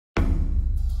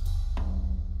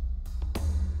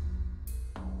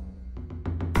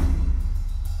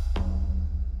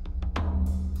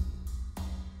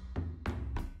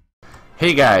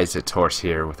Hey guys, it's Horse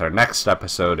here with our next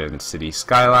episode in Cities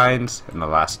Skylines. In the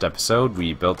last episode,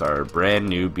 we built our brand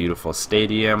new beautiful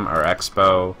stadium, our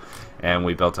expo, and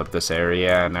we built up this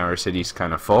area, and now our city's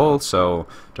kind of full, so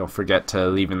don't forget to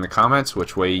leave in the comments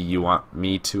which way you want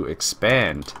me to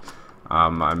expand.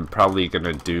 I'm probably going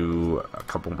to do a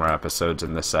couple more episodes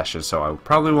in this session, so I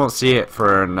probably won't see it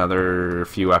for another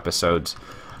few episodes,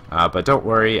 but don't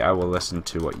worry, I will listen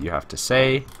to what you have to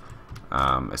say.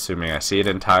 Assuming I see it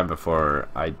in time before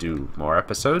I do more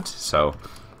episodes. So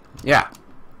yeah,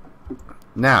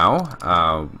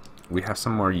 now we have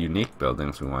some more unique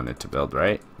buildings we wanted to build,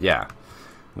 right? Yeah,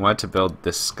 we wanted to build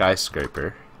this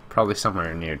skyscraper probably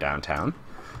somewhere near downtown,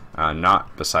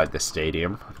 not beside the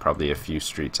stadium, probably a few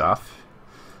streets off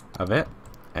of it.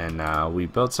 And we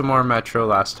built some more metro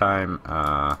last time.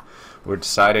 We're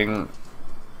deciding,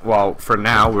 well, for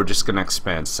now we're just gonna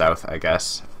expand south, I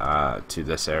guess, to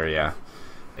this area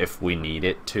if we need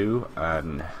it to.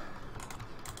 And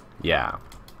yeah,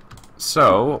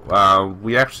 so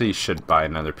we actually should buy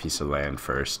another piece of land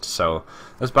first. So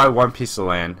let's buy one piece of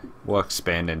land, we'll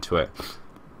expand into it,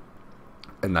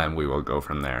 and then we will go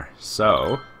from there.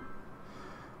 So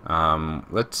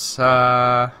let's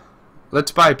buy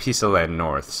a piece of land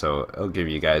north, so it'll give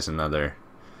you guys another,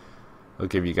 it'll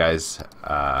give you guys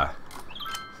an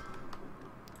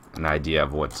idea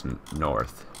of what's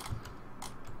north.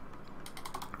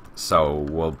 So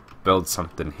we'll build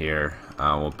something here.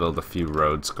 We'll build a few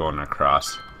roads going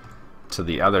across to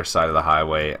the other side of the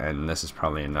highway, and this is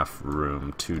probably enough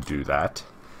room to do that.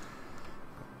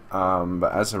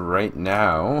 But as of right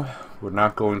now, we're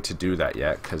not going to do that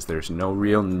yet because there's no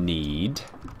real need.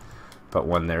 But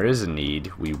when there is a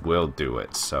need, we will do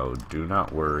it, so do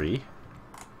not worry.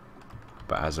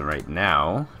 But as of right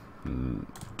now,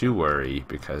 do worry,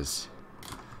 because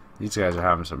these guys are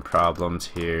having some problems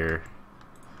here.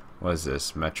 What is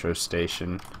this, metro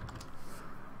station?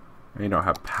 We don't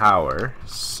have power,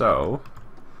 so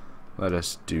let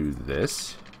us do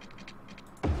this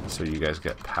so you guys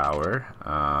get power.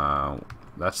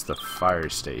 That's the fire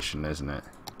station, isn't it?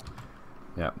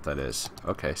 Yep, that is.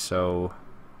 Okay, so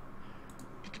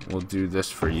we'll do this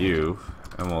for you,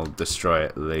 and we'll destroy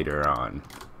it later on.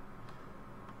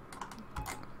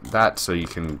 That so you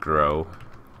can grow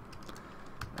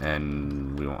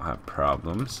and we won't have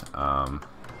problems.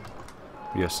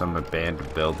 We have some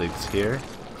abandoned buildings here,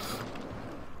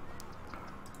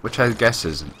 which I guess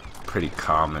is pretty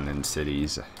common in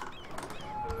cities.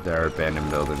 There are abandoned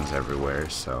buildings everywhere,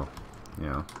 so you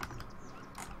know.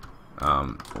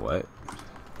 What?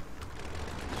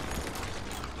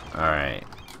 Alright.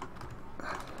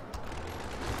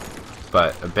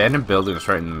 But abandoned buildings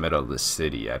right in the middle of the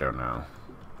city, I don't know.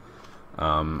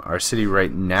 Our city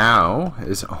right now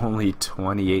is only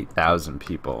 28,000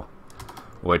 people,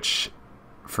 which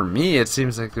for me it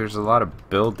seems like there's a lot of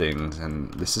buildings,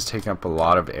 and this is taking up a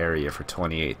lot of area for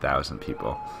 28,000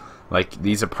 people. Like,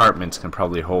 these apartments can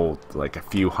probably hold like a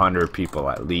few hundred people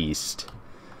at least.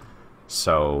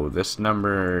 So this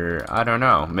number, I don't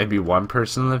know, maybe one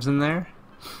person lives in there?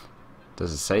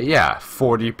 Does it say? Yeah,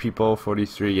 40 people,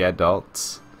 43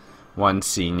 adults, one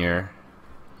senior.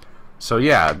 So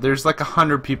yeah, there's like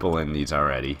 100 people in these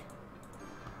already.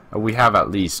 We have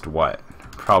at least, what,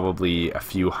 probably a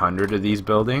few hundred of these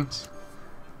buildings?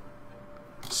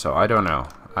 So I don't know.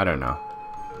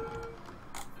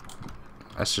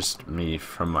 That's just me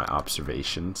from my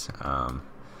observations.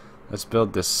 Let's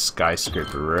build this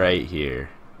skyscraper right here.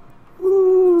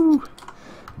 Woo!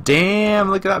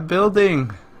 Damn, look at that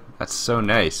building! That's so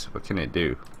nice. What can it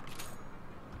do?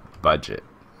 Budget.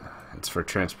 It's for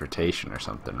transportation or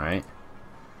something, right?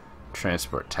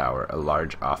 Transport tower, a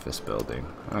large office building.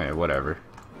 Okay, whatever.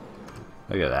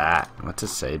 Look at that. What's it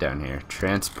say down here?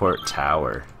 Transport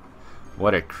tower.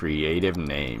 What a creative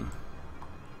name.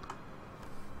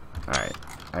 Alright,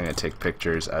 I'm gonna take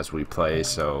pictures as we play,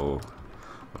 so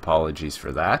apologies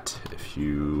for that. If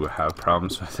you have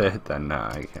problems with it, then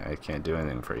I can't do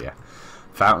anything for you.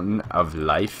 Fountain of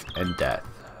life and death.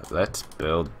 Let's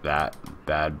build that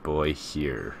bad boy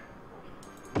here,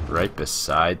 right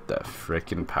beside the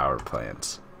frickin' power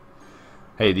plants.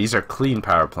 Hey, these are clean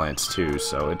power plants too,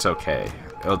 so it's okay.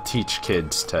 It'll teach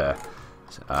kids to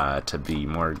be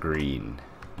more green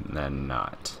than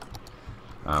not.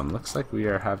 Looks like we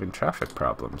are having traffic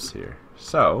problems here.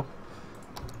 So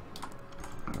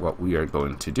what we are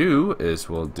going to do is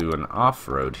we'll do an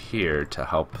off-road here to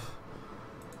help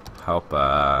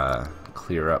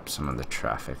clear up some of the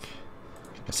traffic.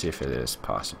 Let's see if it is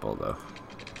possible though.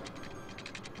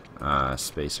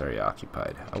 Space already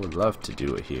occupied. I would love to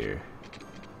do it here.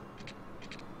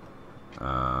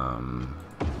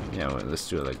 Yeah, well, let's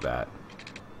do it like that.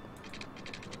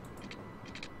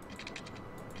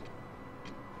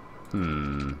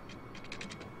 There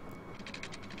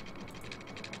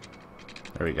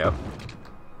we go.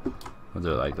 We'll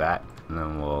do it like that, and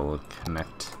then we'll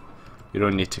connect. You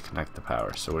don't need to connect the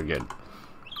power, so we're good.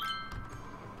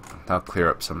 That'll clear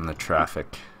up some of the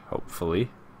traffic, hopefully.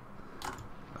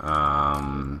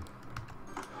 Oh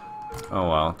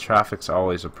well, traffic's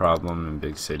always a problem in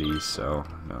big cities, so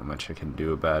not much I can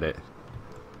do about it.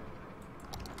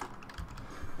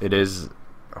 It is,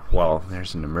 well,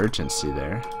 there's an emergency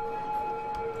there.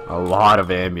 A lot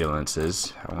of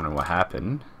ambulances. I wonder what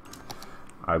happened.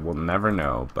 I will never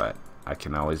know, but I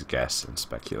can always guess and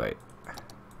speculate.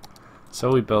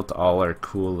 So we built all our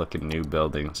cool looking new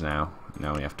buildings now.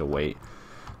 Now we have to wait.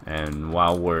 And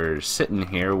while we're sitting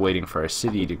here waiting for our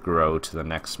city to grow to the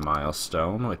next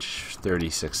milestone, which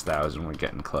 36,000, we're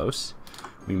getting close.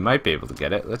 We might be able to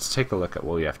get it. Let's take a look at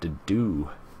what we have to do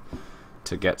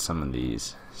to get some of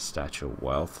these. Statue of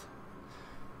Wealth.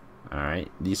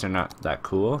 Alright, these are not that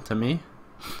cool to me.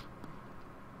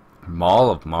 Mall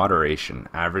of Moderation.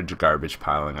 Average garbage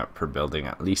piling up per building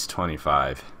at least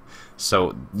 25.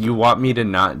 So you want me to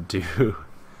not do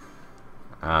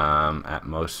at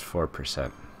most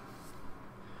 4%.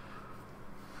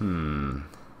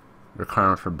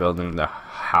 Requirement for building the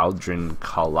Hadron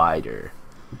Collider.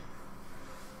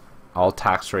 All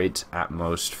tax rates at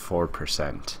most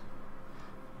 4%.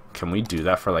 Can we do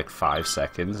that for like 5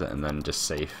 seconds and then just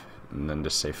say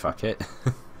fuck it?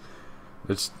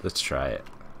 let's try it.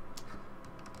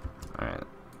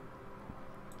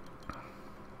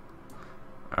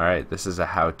 Alright, this is a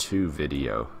how-to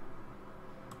video.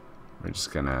 We're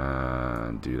just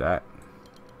gonna do that.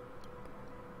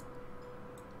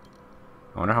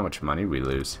 I wonder how much money we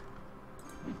lose.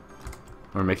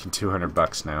 We're making 200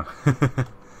 bucks now.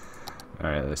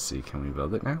 Alright, let's see. Can we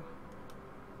build it now?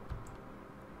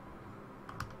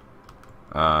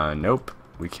 Nope.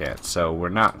 We can't. So we're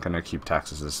not gonna keep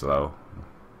taxes this low.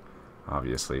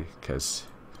 Obviously, because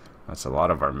that's a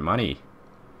lot of our money.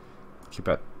 Keep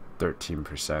at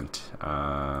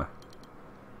 13%.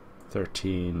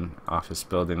 13 office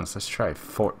buildings. Let's try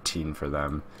 14 for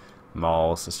them.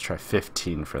 Malls. Let's try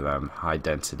 15 for them. High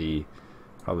density.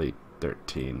 Probably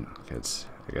 13, because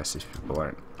I guess these people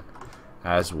aren't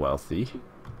as wealthy.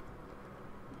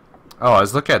 Oh, I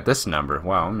was looking at this number.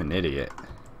 Wow, I'm an idiot.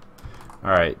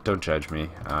 Alright, don't judge me.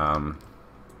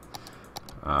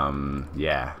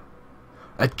 Yeah.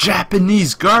 A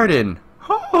Japanese garden!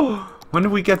 Oh, when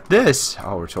did we get this?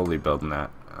 Oh, we're totally building that.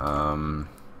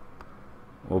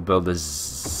 We'll build a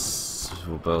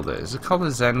we'll build it. Is it called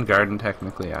a Zen garden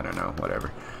technically? I don't know,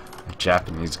 whatever. A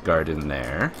Japanese garden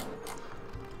there.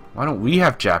 Why don't we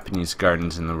have Japanese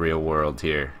gardens in the real world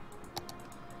here?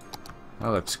 That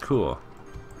looks cool.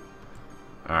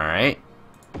 Alright.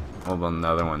 We'll build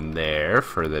another one there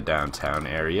for the downtown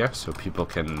area so people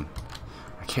can...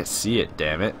 I can't see it,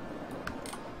 damn it.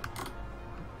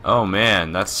 Oh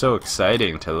man, that's so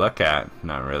exciting to look at.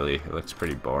 Not really. It looks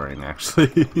pretty boring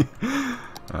actually.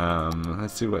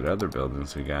 Let's see what other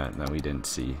buildings we got that we didn't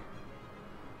see.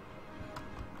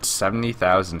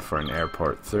 70,000 for an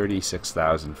airport,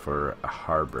 36,000 for a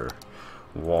harbor.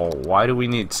 Whoa, why do we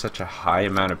need such a high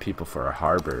amount of people for a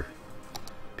harbor?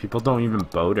 People don't even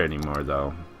boat anymore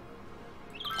though.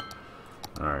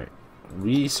 Alright.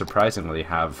 We surprisingly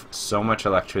have so much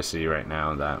electricity right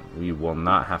now that we will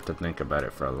not have to think about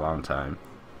it for a long time.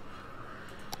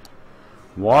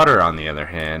 Water, on the other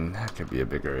hand, that could be a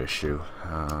bigger issue.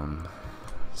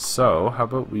 So, how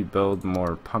about we build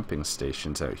more pumping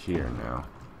stations out here now?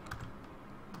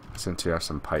 Since we have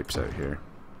some pipes out here.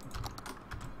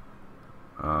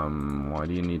 Why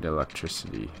do you need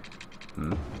electricity?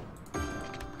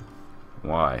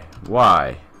 Why?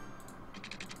 Why?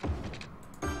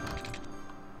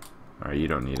 Alright, you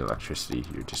don't need electricity.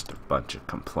 You're just a bunch of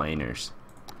complainers.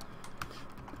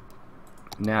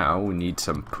 Now we need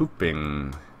some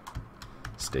pooping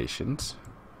stations.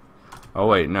 Oh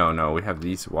wait, no, we have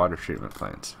these water treatment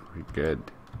plants. We're good.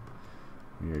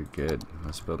 We're good.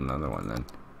 Let's build another one then.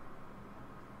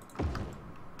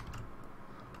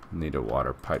 Need a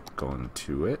water pipe going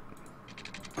to it.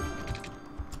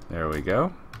 There we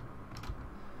go.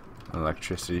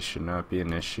 Electricity should not be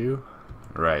an issue.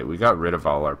 Right, we got rid of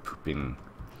all our pooping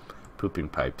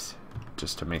pipes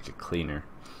just to make it cleaner.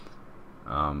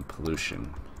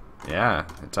 Pollution. Yeah,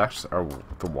 it's actually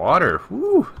the water.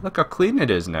 Woo! Look how clean it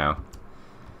is now.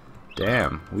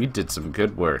 Damn, we did some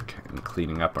good work in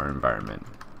cleaning up our environment.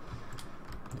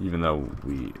 Even though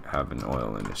we have an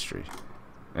oil industry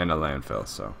and a landfill,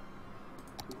 so.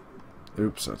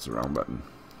 Oops, that's the wrong button.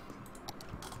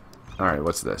 Alright,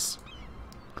 what's this?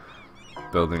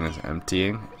 Building is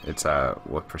emptying. It's at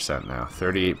what percent now?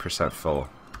 38% full.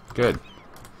 Good.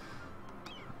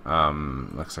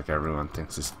 Looks like everyone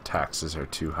thinks his taxes are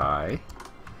too high.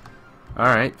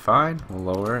 Alright, fine.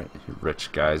 We'll lower it. You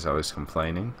rich guys always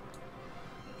complaining.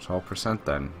 12%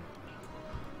 then.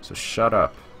 So shut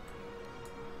up,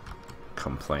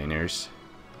 complainers.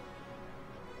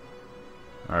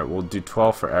 Alright, we'll do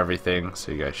 12 for everything,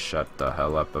 so you guys shut the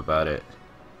hell up about it.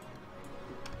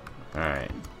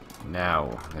 Alright,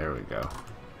 now, there we go.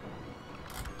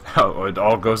 Oh, it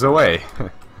all goes away.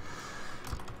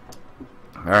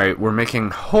 Alright, we're making,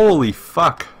 holy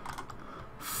fuck,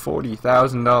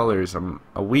 $40,000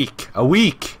 a week. A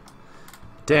week!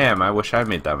 Damn, I wish I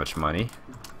made that much money.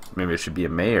 Maybe I should be a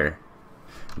mayor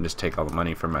and just take all the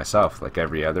money for myself like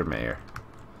every other mayor.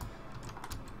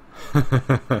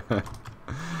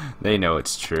 They know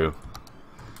it's true.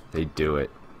 They do it.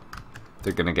 If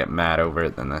they're gonna get mad over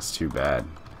it, then that's too bad.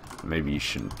 Maybe you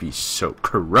shouldn't be so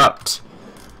corrupt.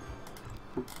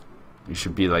 You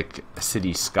should be like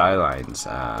Cities Skylines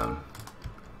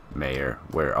mayor,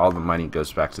 where all the money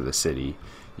goes back to the city.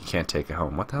 You can't take it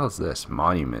home. What the hell is this?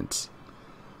 Monuments.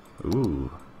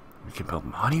 Ooh, we can build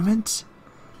monuments?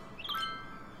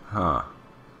 Huh.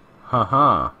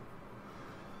 Huh.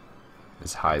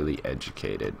 Is highly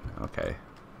educated. Okay.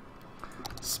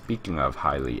 Speaking of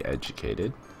highly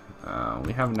educated,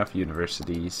 we have enough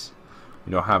universities.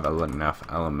 We don't have enough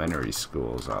elementary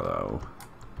schools, although,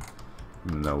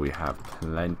 even though we have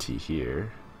plenty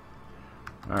here.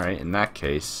 Alright, in that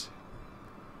case,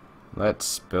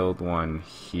 let's build one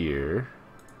here.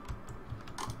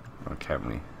 Or can't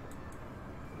we?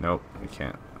 Nope, we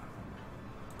can't.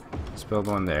 Let's build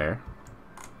one there.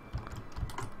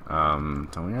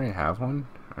 Don't we already have one?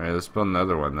 Alright, let's build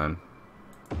another one then.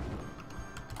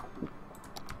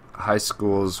 High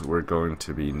schools we're going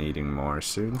to be needing more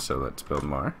soon, so let's build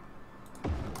more.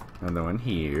 Another one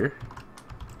here.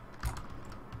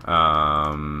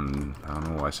 I don't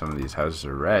know why some of these houses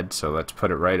are red, so let's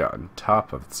put it right on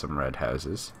top of some red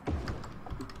houses.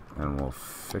 And we'll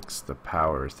fix the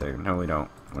power thing. No, we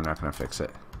don't. We're not going to fix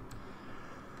it.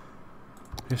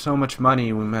 We have so much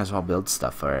money, we might as well build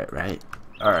stuff for it, right?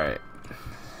 Alright.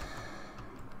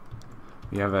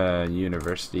 We have a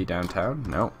university downtown?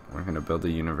 No, we're going to build a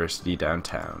university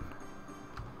downtown.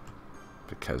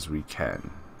 Because we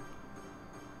can.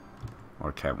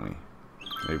 Or can we?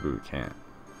 Maybe we can't.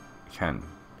 We can.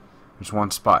 There's one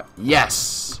spot.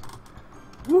 Yes!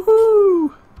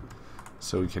 Woohoo!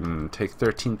 So we can take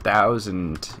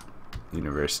 13,000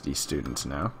 university students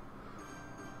now.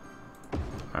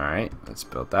 Alright, let's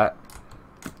build that.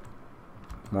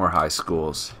 More high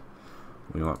schools.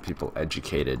 We want people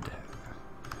educated.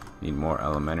 Need more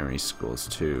elementary schools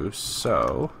too,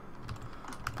 so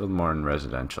build more in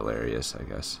residential areas, I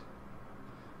guess.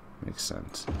 Makes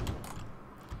sense.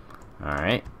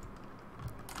 Alright.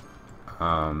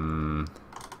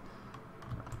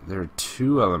 There are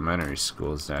 2 elementary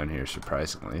schools down here,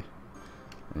 surprisingly.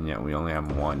 And yet we only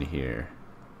have 1 here.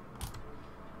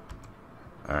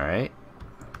 Alright.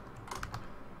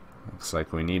 Looks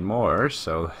like we need more,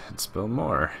 so let's build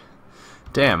more.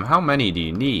 Damn, how many do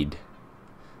you need?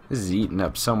 This is eating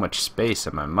up so much space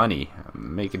and my money.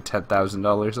 I'm making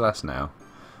 $10,000 less now.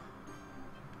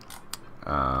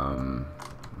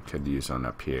 Could use one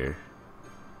up here.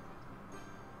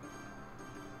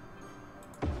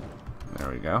 There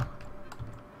we go.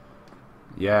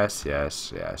 Yes,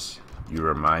 yes, yes. You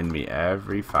remind me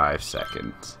every 5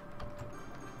 seconds.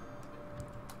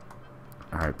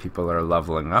 Alright, people are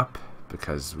leveling up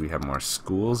because we have more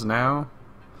schools now.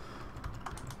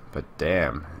 But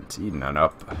damn, it's eating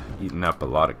up a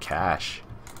lot of cash.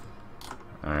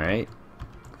 Alright.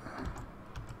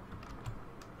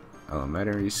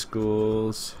 Elementary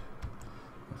schools.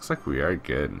 Looks like we are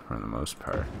good for the most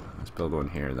part. Let's build one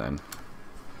here then.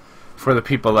 For the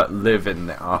people that live in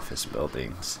the office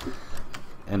buildings.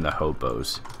 And the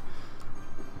hobos.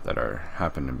 That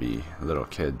happen to be little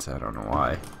kids, I don't know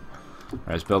why. Alright,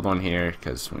 let's build one here,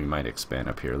 because we might expand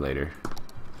up here later.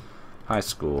 High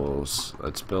schools.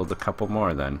 Let's build a couple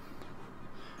more then.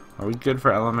 Are we good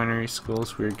for elementary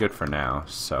schools? We're good for now,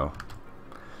 so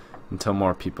until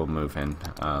more people move in.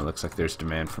 Looks like there's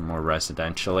demand for more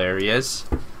residential areas.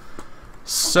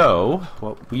 So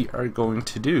what we are going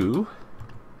to do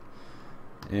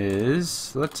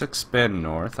is let's expand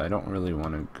north. I don't really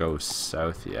want to go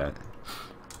south yet.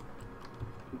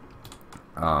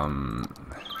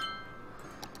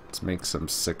 Let's make some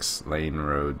 6-lane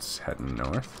roads heading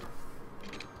north.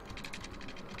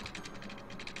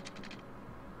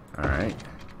 Alright.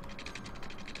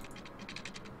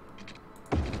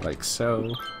 Like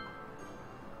so.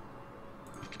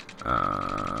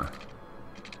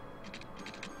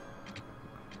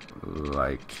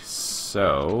 Like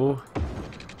so.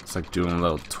 It's like doing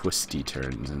little twisty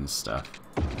turns and stuff.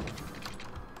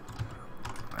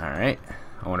 Alright.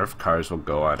 I wonder if cars will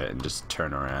go on it and just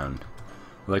turn around.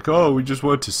 Like, oh, we just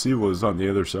want to see what was on the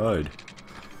other side.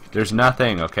 There's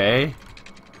nothing, okay?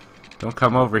 Don't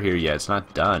come over here yet. It's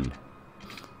not done.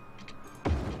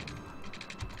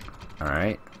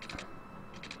 Alright.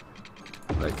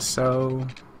 Like so.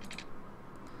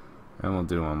 And we'll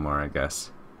do one more, I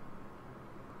guess.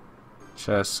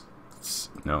 Just...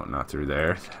 no, not through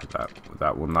there.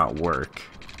 That will not work.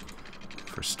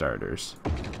 For starters.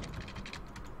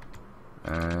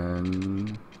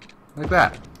 And... like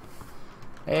that.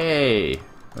 Hey!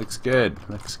 Looks good.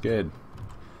 Looks good.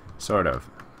 Sort of.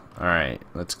 Alright,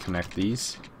 let's connect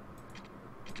these.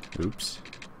 Oops.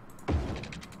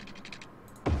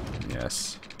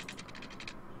 Yes.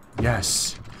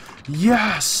 Yes!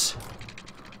 Yes!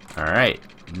 Alright,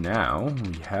 now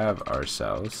we have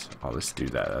ourselves... oh, let's do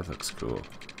that. That looks cool.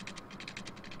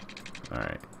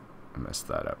 Alright, I messed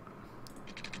that up.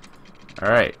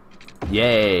 Alright.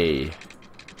 Yay!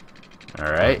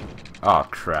 Alright. Oh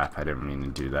crap, I didn't mean to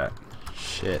do that.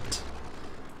 Shit.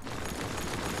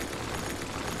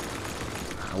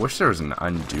 I wish there was an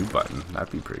undo button.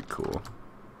 That'd be pretty cool.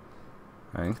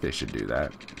 I think they should do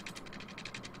that.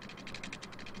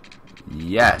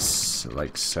 Yes!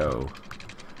 Like so.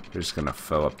 We're just gonna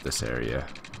fill up this area.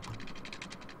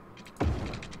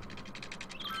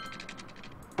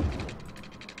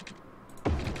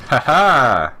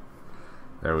 Haha!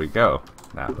 There we go.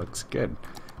 That looks good.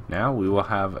 Now we will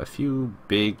have a few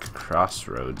big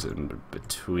crossroads in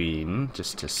between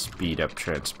just to speed up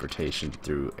transportation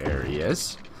through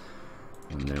areas.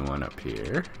 And then one up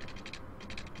here.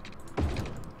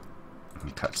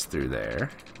 And cuts through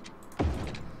there.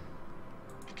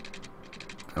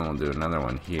 And we'll do another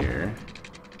one here.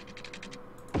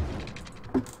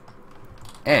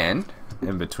 And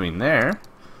in between there,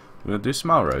 we'll do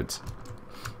small roads.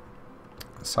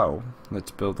 So,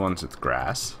 let's build ones with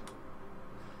grass.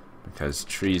 Because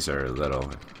trees are a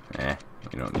little,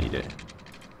 we don't need it.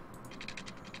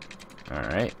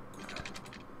 Alright.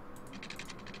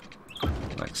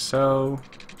 Like so.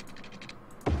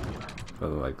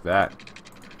 Build it like that.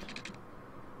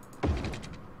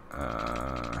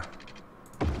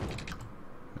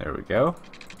 There we go.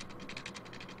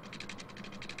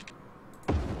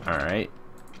 Alright.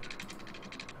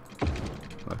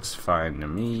 Looks fine to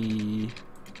me.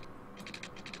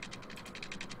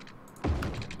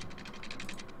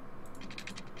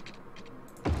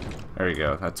 There we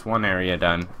go. That's one area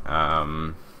done.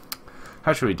 How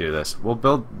should we do this? We'll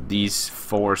build these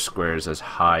 4 squares as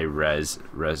high-res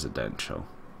residential.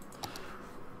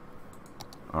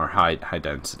 Or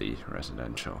high-density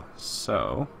residential.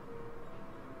 So,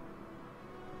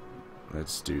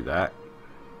 let's do that.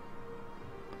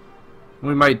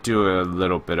 We might do a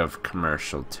little bit of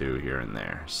commercial too here and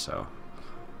there. So,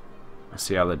 let's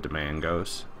see how the demand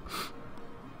goes.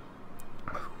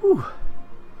 Whew.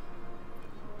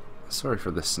 Sorry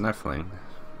for the sniffling.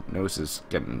 Nose is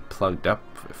getting plugged up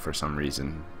for some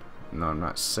reason. No, I'm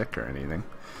not sick or anything.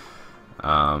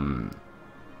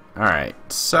 Alright,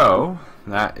 so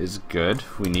that is good.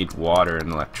 We need water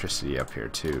and electricity up here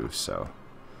too, so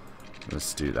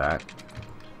let's do that.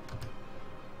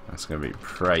 That's gonna be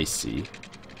pricey,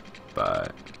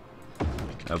 but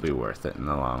it'll be worth it in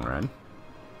the long run.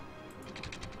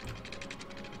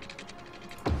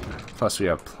 Plus we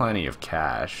have plenty of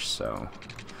cash, so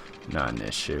not an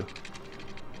issue.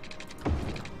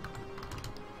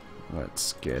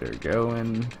 Let's get her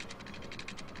going.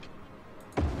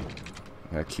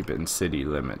 Gotta keep it in city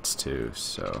limits too,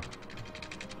 so.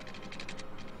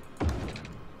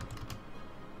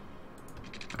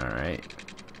 Alright.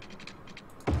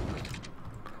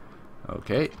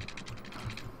 Okay.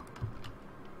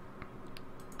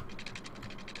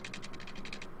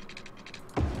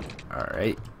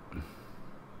 Alright.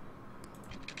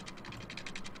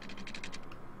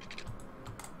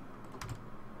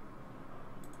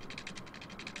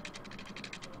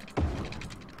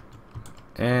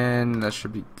 And that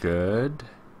should be good.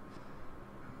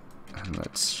 And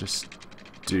let's just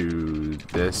do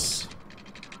this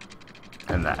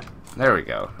and that. There we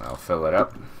go. I'll fill it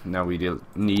up. Now we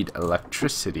need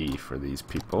electricity for these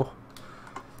people.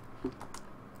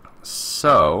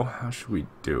 So, how should we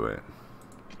do it?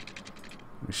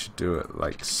 We should do it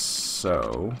like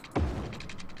so.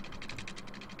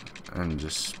 And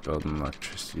just build an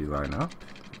electricity line up.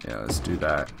 Yeah, let's do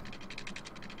that.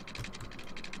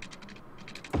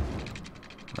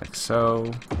 Like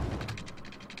so.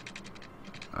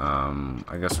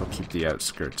 I guess we'll keep the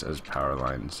outskirts as power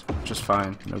lines, which is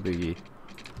fine, no biggie.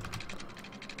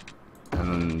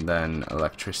 And then and then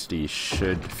electricity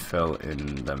should fill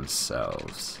in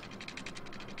themselves.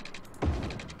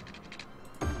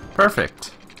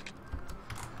 Perfect.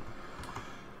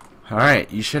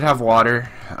 Alright, you should have water.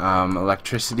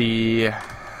 Electricity,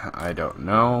 I don't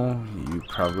know. You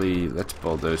probably, let's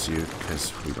bulldoze you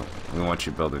because we want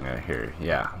you building out here.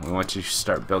 Yeah, we want you to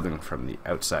start building from the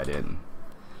outside in.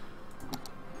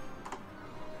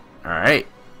 Alright,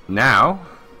 now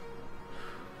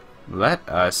let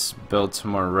us build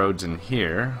some more roads in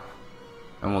here,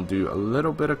 and we'll do a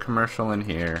little bit of commercial in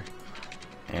here,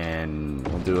 and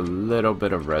we'll do a little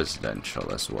bit of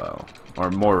residential as well,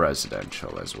 or more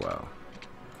residential as well.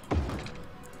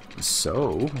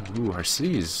 So, ooh, our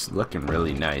city is looking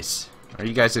really nice. Are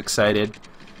you guys excited?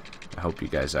 I hope you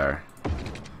guys are.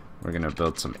 We're gonna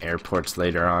build some airports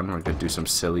later on. We're gonna do some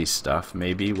silly stuff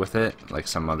maybe with it, like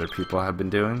some other people have been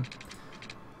doing.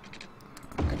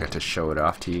 I got to show it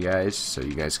off to you guys so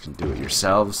you guys can do it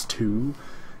yourselves too.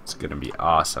 It's gonna be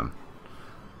awesome.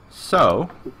 So,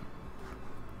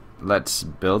 let's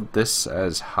build this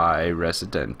as high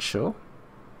residential.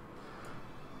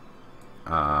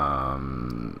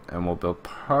 And we'll build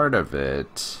part of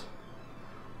it.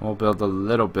 We'll build a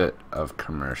little bit of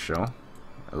commercial,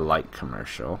 light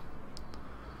commercial.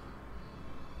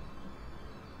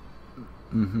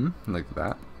 Like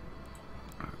that.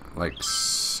 Like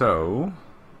so.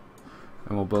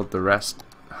 And we'll build the rest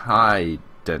high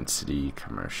density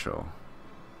commercial.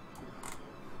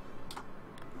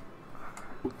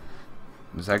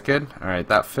 Is that good? Alright,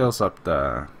 that fills up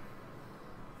the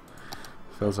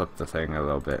thing a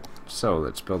little bit. So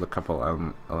let's build a couple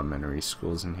elementary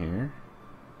schools in here.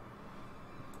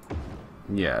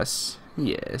 Yes,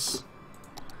 yes.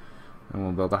 And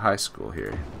we'll build a high school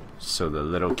here, so the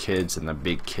little kids and the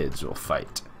big kids will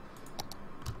fight.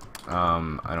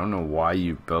 I don't know why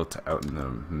you built out in the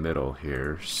middle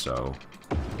here, so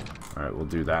alright, we'll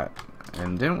do that.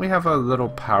 And didn't we have a little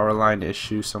power line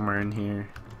issue somewhere in here?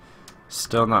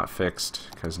 Still not fixed,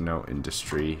 because no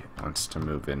industry wants to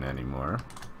move in anymore.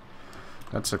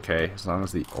 That's okay, as long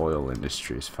as the oil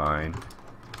industry is fine.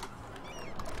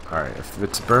 Alright, if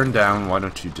it's burned down, why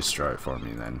don't you destroy it for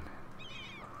me then?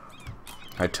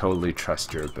 I totally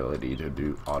trust your ability to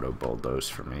do auto bulldoze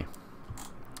for me.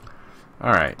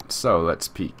 Alright, so let's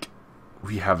peek.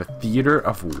 We have a Theater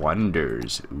of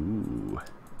Wonders. Ooh.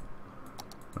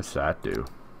 What's that do?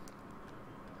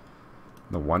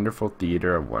 The wonderful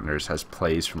Theater of Wonders has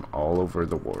plays from all over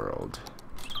the world.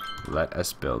 Let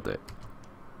us build it.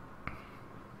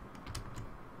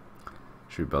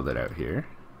 Should we build it out here?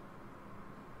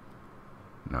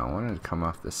 No, I wanted to come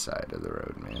off this side of the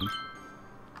road, man.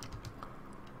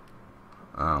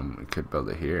 We could build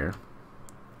it here.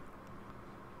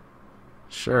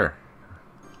 Sure.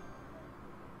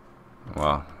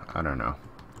 Well, I don't know.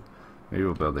 Maybe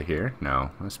we'll build it here.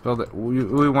 No, let's build it.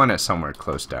 We want it somewhere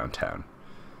close downtown.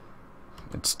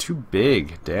 It's too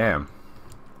big. Damn.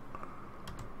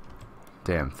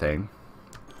 Damn thing.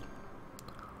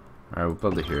 Alright, we'll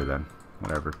build it here then.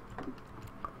 Whatever.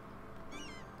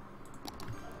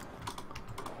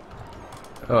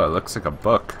 Oh, it looks like a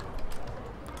book.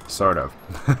 Sort of.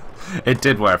 It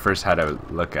did when I first had a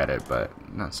look at it, but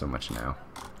not so much now.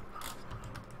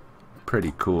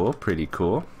 Pretty cool, pretty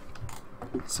cool.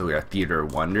 So we got Theater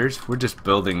of Wonders. We're just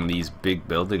building these big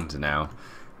buildings now.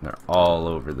 And they're all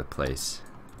over the place.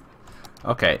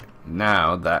 Okay,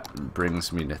 now that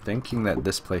brings me to thinking that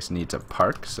this place needs a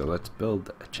park, so let's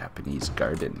build a Japanese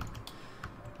garden.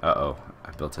 Uh-oh,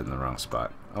 I built it in the wrong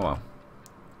spot. Oh well.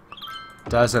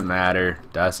 Doesn't matter,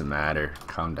 doesn't matter.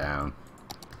 Calm down.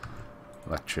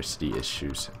 Electricity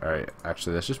issues. Alright,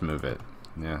 actually let's just move it.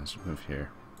 Yeah, let's move here.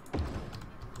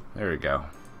 There we go.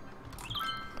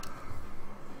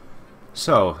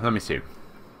 So, let me see.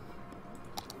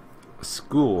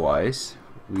 School-wise,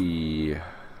 we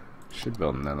should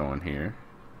build another one here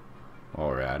while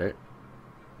we're at it.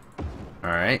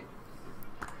 Alright.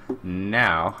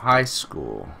 Now, high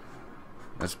school.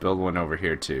 Let's build one over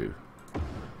here too.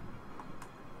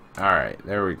 Alright,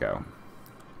 there we go.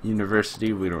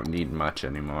 University, we don't need much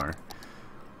anymore.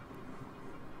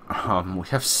 We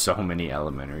have so many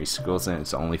elementary schools and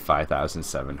it's only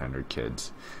 5,700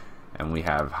 kids. And we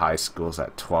have high schools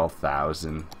at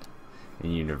 12,000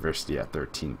 and university at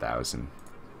 13,000.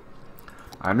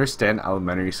 I understand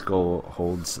elementary school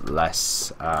holds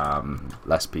less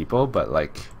people, but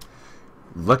like,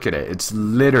 look at it. It's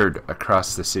littered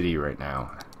across the city right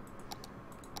now.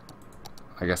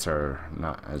 I guess there are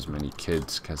not as many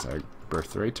kids because our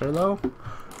birth rates are low.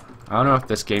 I don't know if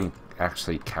this game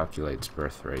actually calculates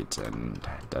birth rates and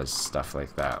does stuff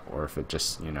like that, or if it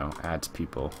just, you know, adds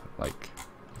people. Like,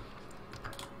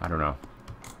 I don't know.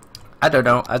 I don't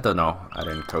know. I don't know. I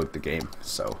didn't code the game,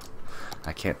 so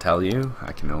I can't tell you.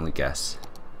 I can only guess.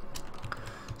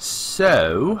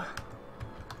 So,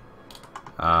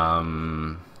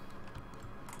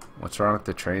 what's wrong with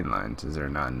the train lines? Is there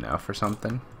not enough or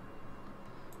something?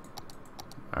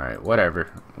 Alright,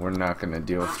 whatever. We're not going to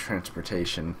deal with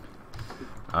transportation.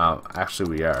 Actually,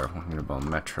 we are. We're going to build a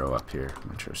metro up here.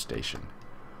 Metro station.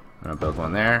 We're going to build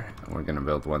one there, and we're going to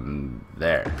build one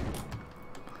there.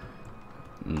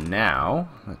 Now,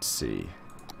 let's see.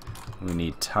 We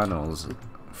need tunnels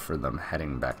for them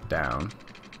heading back down.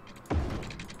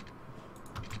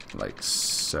 Like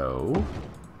so.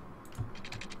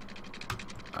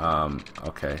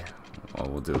 Okay. Well,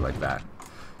 we'll do it like that.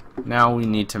 Now we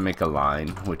need to make a line,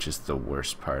 which is the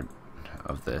worst part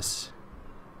of this.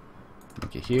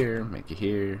 Make it here, make it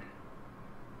here.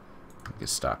 Make it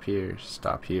stop here,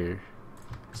 stop here,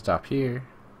 stop here,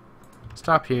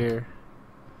 stop here,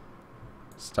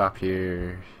 stop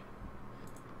here,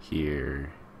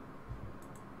 here,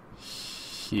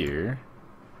 here,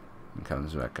 and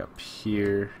comes back up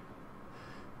here.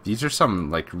 These are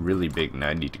some like really big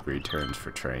 90-degree turns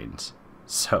for trains,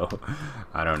 so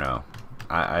I don't know.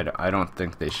 I don't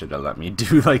think they should have let me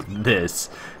do like this,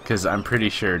 because I'm pretty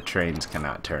sure trains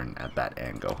cannot turn at that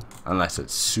angle unless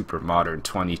it's super modern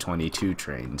 2022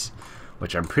 trains,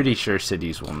 which I'm pretty sure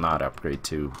cities will not upgrade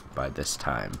to by this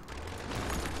time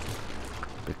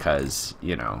because,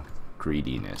 you know,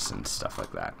 greediness and stuff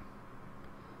like that.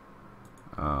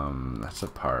 That's a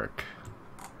park.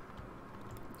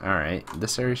 Alright,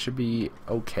 this area should be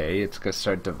okay. It's gonna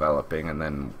start developing, and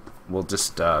then we'll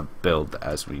just build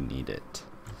as we need it.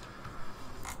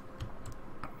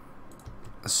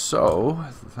 So,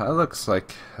 that looks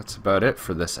like that's about it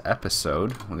for this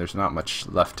episode. There's not much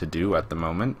left to do at the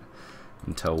moment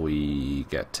until we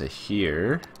get to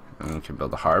here. And we can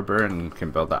build a harbor, and we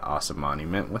can build that awesome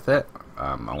monument with it.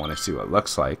 I want to see what it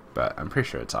looks like, but I'm pretty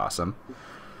sure it's awesome.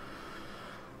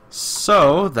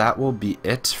 So, that will be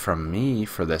it from me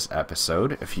for this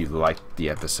episode. If you liked the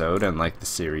episode and liked the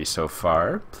series so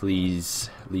far, please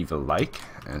leave a like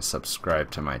and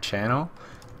subscribe to my channel.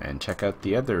 And check out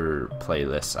the other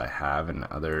playlists I have and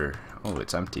other... Oh,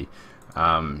 it's empty.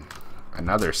 And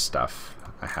other stuff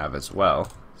I have as well.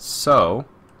 So,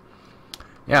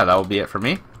 yeah, that will be it for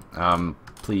me.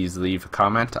 Please leave a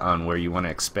comment on where you want to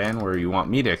expand, where you want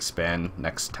me to expand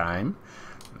next time.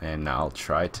 And I'll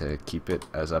try to keep it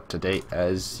as up to date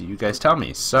as you guys tell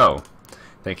me. So,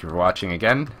 thank you for watching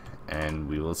again, and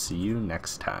we will see you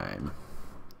next time.